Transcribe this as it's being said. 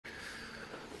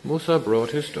Musa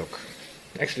brought his dog.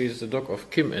 Actually, it's the dog of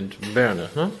Kim and Berne,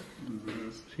 huh?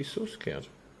 He's so scared.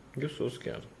 You're so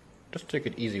scared. Just take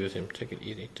it easy with him. Take it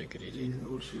easy. Take it easy.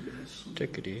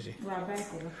 Take it easy.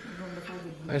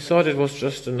 I thought it was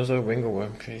just another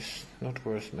mangoworm case. Not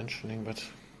worth mentioning, but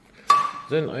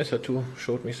then Isa too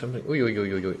showed me something. Oi, oi,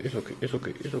 oi, oi, oi. It's okay. It's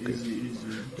okay. It's okay.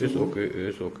 It's okay.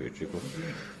 It's okay, Chico.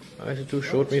 Isa too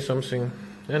showed me something,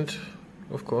 and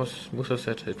of course, Musa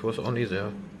said it was only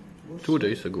there 2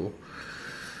 days ago.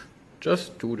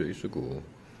 Just 2 days ago.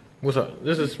 Musa,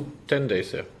 this is 10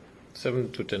 days there.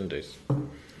 7 to 10 days.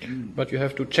 But you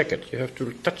have to check it. You have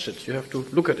to touch it. You have to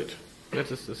look at it. That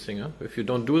is the thing. Huh? If you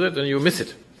don't do that, then you miss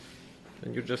it.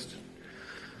 And you just...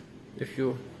 If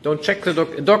you don't check the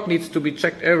dog... A dog needs to be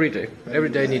checked every day. Every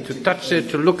day you need to touch it,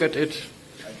 to look at it.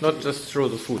 Not just throw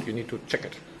the food. You need to check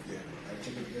it.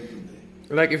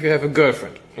 Like if you have a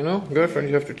girlfriend. You know? Girlfriend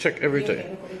you have to check every day.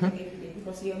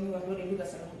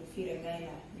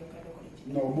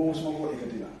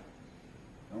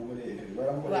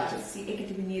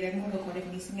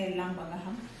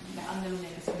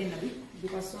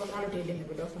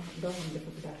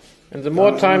 And the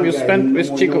more time you spend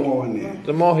with Chico,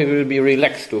 the more he will be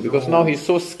relaxed too, because now he's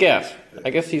so scared. I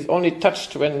guess he's only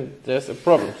touched when there's a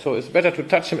problem. So it's better to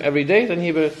touch him every day, then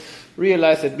he will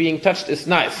realize that being touched is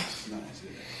nice.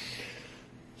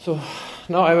 So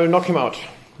now I will knock him out.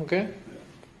 Okay?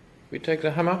 We take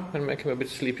the hammer and make him a bit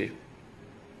sleepy.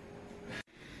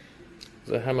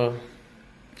 The hammer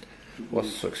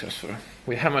was successful.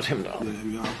 We hammered him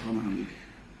down.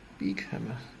 Big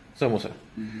hammer. So, Musa.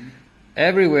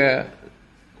 Everywhere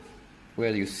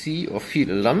where you see or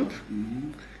feel a lump,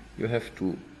 you have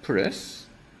to press,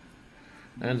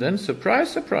 and then, surprise,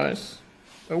 surprise,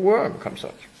 a worm comes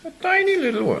out. A tiny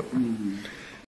little worm.